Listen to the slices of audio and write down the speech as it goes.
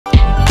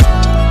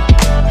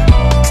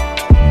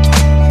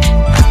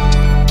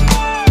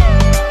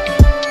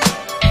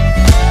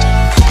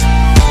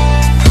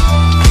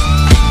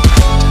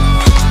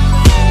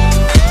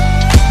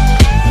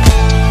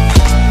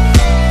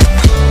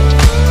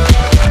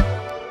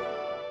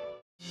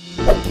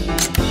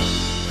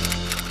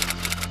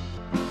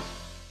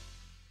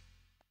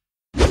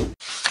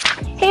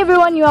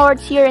everyone, New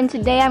Hours here, and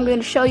today I'm going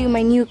to show you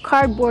my new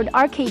cardboard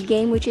arcade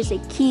game, which is a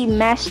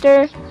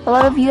Keymaster. A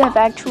lot of you have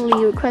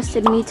actually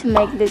requested me to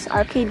make this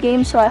arcade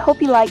game, so I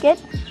hope you like it.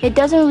 It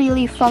doesn't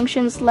really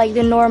function like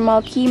the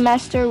normal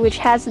Keymaster, which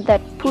has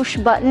that push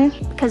button,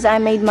 because I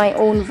made my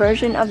own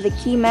version of the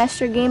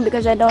Keymaster game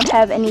because I don't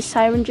have any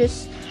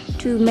syringes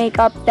to make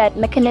up that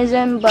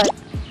mechanism, but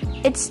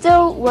it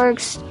still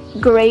works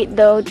great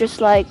though,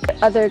 just like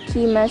other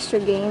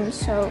Keymaster games.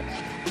 So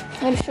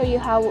I'm going to show you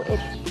how it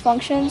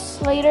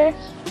functions later,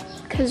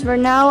 because for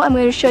now I'm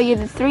going to show you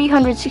the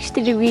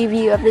 360-degree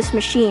view of this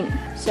machine.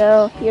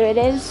 So here it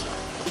is.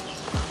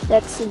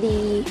 That's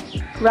the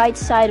right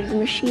side of the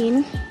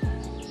machine.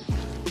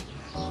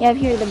 You have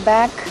here the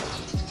back.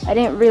 I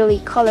didn't really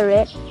color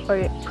it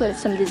or put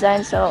some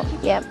design, so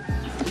yeah.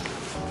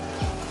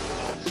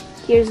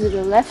 Here's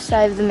the left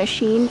side of the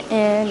machine,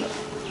 and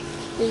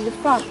here's the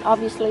front,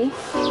 obviously.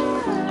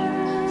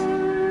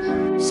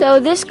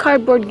 So this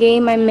cardboard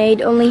game I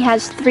made only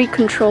has 3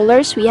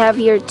 controllers. We have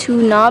here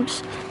 2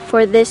 knobs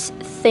for this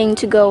thing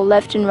to go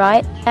left and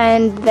right,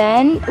 and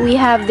then we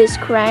have this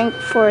crank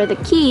for the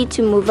key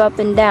to move up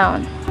and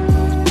down.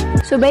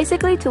 So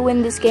basically, to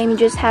win this game you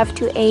just have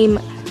to aim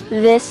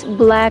this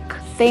black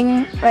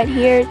thing right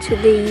here to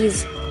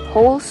these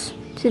holes,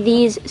 to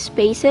these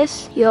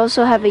spaces. You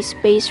also have a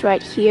space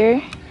right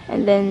here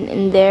and then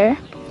in there,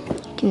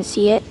 you can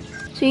see it.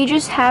 So you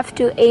just have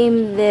to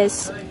aim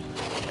this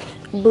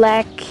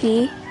black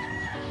key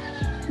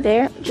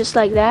there, just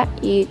like that.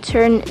 You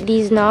turn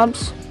these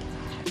knobs,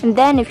 and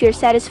then if you're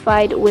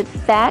satisfied with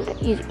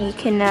that, you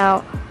can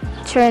now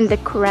turn the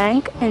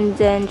crank and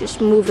then just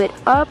move it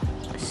up,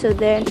 so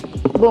then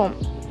boom,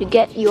 you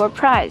get your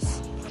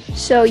prize.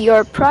 So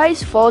your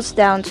prize falls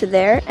down to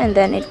there, and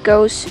then it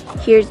goes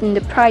here in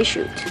the prize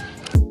chute.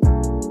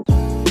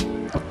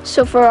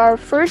 So for our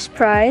first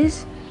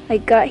prize, I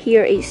got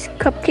here a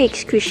cupcake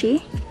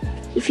squishy.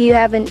 If you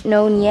haven't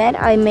known yet,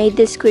 I made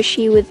this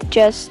squishy with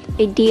just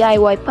a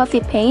DIY Puffy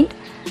paint,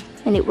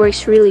 and it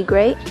works really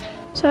great.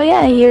 So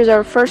yeah, here's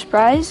our first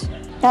prize.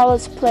 Now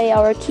let's play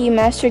our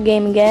Keymaster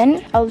game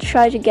again. I'll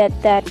try to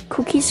get that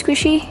cookie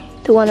squishy,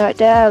 the one right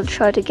there. I'll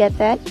try to get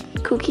that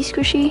cookie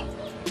squishy,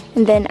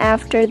 and then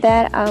after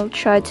that I'll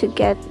try to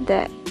get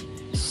that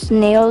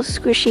snail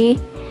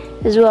squishy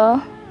as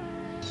well.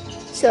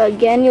 So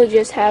again, you'll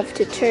just have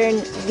to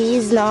turn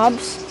these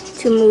knobs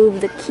to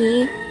move the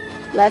key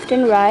left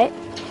and right,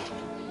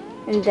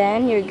 and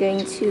then you're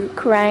going to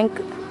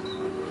crank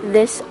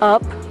this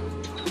up,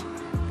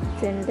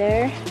 then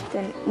there,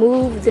 then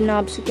move the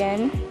knobs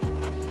again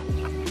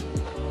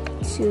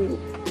to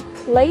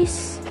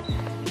place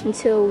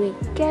until we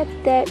get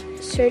that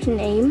certain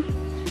aim.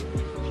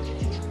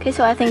 Okay,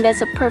 so I think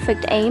that's a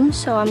perfect aim,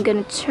 so I'm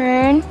gonna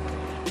turn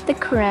the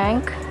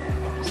crank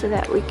so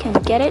that we can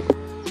get it.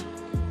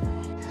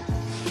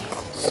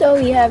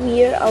 So we have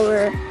here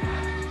our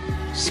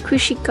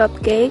squishy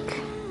cupcake.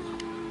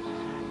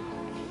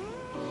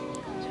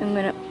 So I'm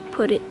gonna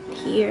put it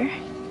here,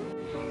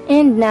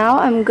 and now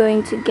I'm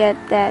going to get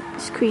that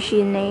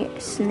squishy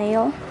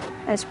snail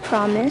as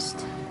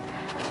promised.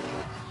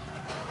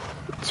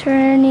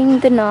 Turning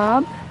the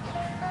knob,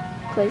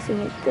 placing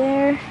it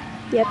there.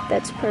 Yep,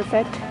 that's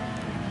perfect.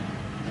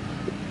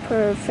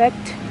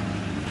 Perfect.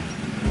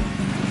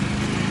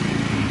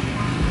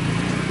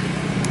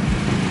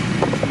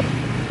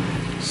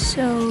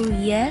 So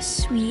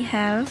yes, we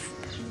have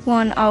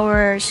won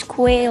our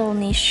snail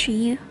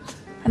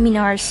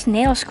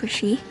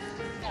squishy.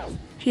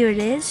 Here it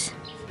is.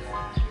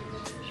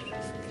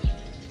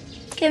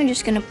 Okay, I'm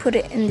just gonna put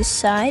it in the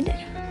side.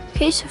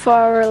 Okay, so for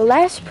our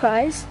last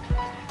prize,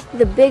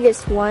 the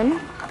biggest one,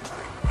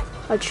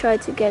 I'll try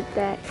to get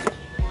that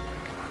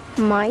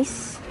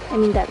mouse.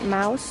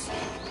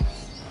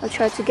 I'll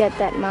try to get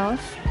that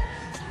mouse.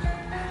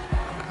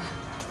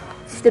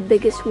 It's the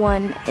biggest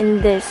one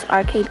in this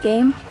arcade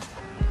game.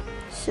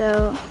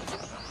 So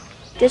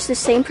just the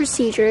same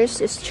procedures,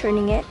 just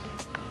turning it,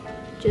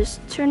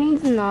 just turning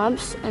the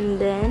knobs, and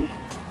then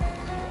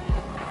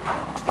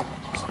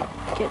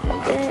getting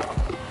it,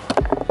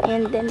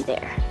 and then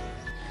there.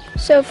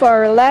 So for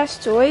our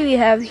last toy, we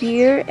have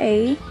here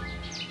a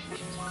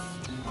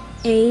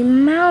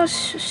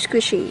mouse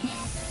squishy.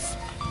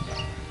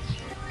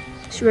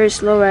 It's very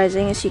slow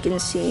rising, as you can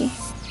see.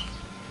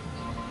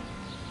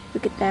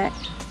 Look at that,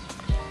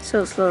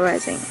 so slow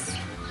rising.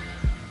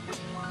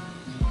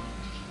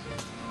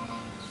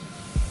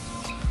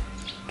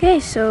 Okay,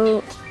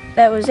 so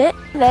that was it.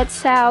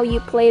 That's how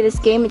you play this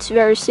game. It's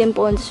very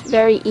simple and it's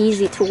very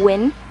easy to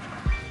win.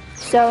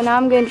 So now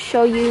I'm going to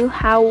show you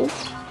how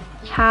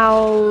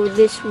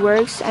this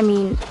works. I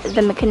mean,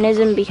 the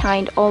mechanism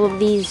behind all of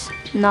these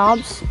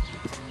knobs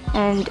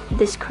and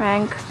this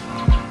crank.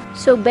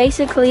 So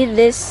basically,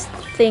 this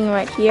thing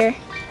right here,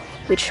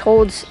 which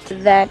holds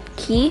that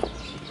key,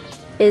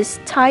 is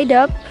tied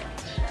up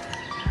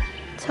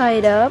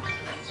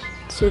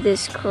to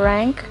this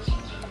crank.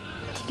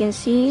 You can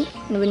see,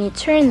 and when you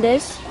turn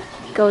this,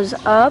 it goes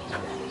up,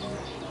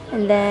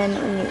 and then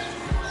when you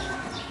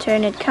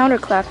turn it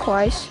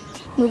counterclockwise,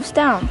 moves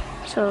down.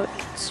 So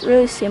it's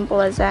really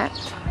simple as that.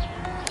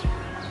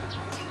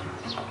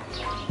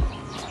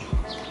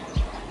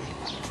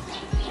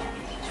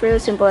 It's really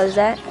simple as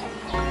that.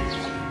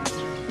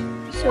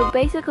 So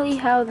basically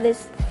how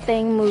this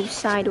thing moves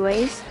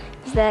sideways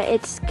is that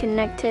it's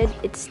connected,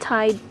 it's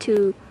tied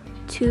to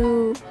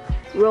 2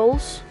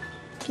 rolls.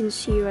 You can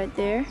see right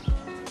there,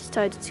 it's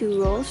tied to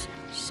 2 rolls.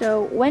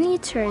 So when you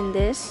turn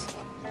this,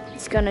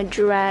 it's gonna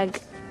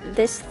drag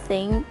this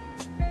thing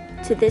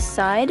to this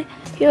side.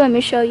 Here, let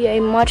me show you a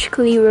much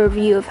clearer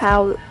view of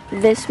how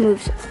this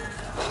moves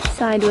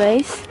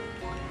sideways.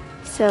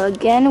 So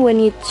again, when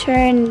you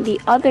turn the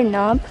other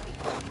knob,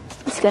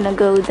 it's gonna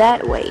go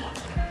that way.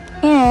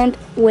 And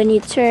when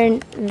you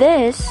turn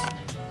this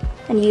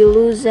and you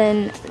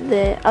loosen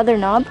the other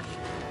knob,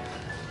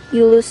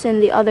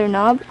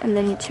 and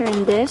then you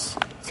turn this,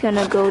 it's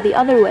gonna go the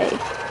other way.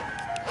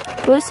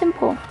 Really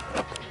simple.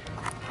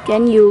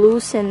 Again, you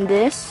loosen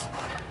this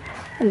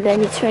and then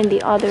you turn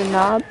the other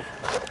knob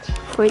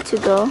for it to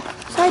go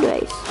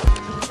sideways.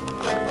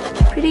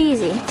 Pretty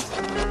easy.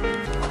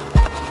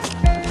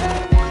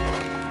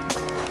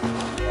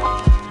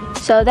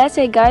 So that's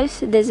it,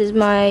 guys. This is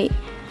my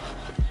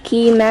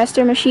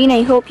Keymaster machine.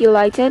 I hope you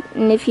liked it,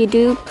 and if you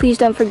do, please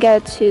don't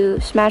forget to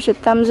smash a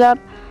thumbs up,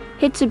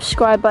 hit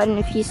subscribe button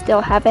if you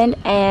still haven't,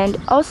 and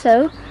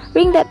also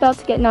ring that bell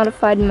to get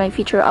notified in my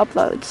future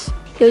uploads.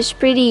 It was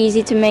pretty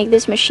easy to make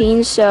this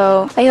machine,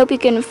 so I hope you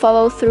can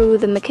follow through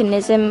the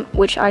mechanism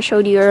which I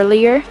showed you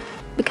earlier,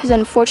 because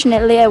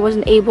unfortunately I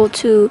wasn't able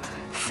to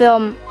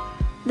film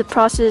the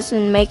process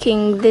in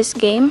making this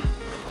game.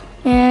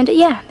 And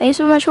yeah, thanks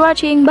so much for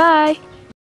watching. Bye!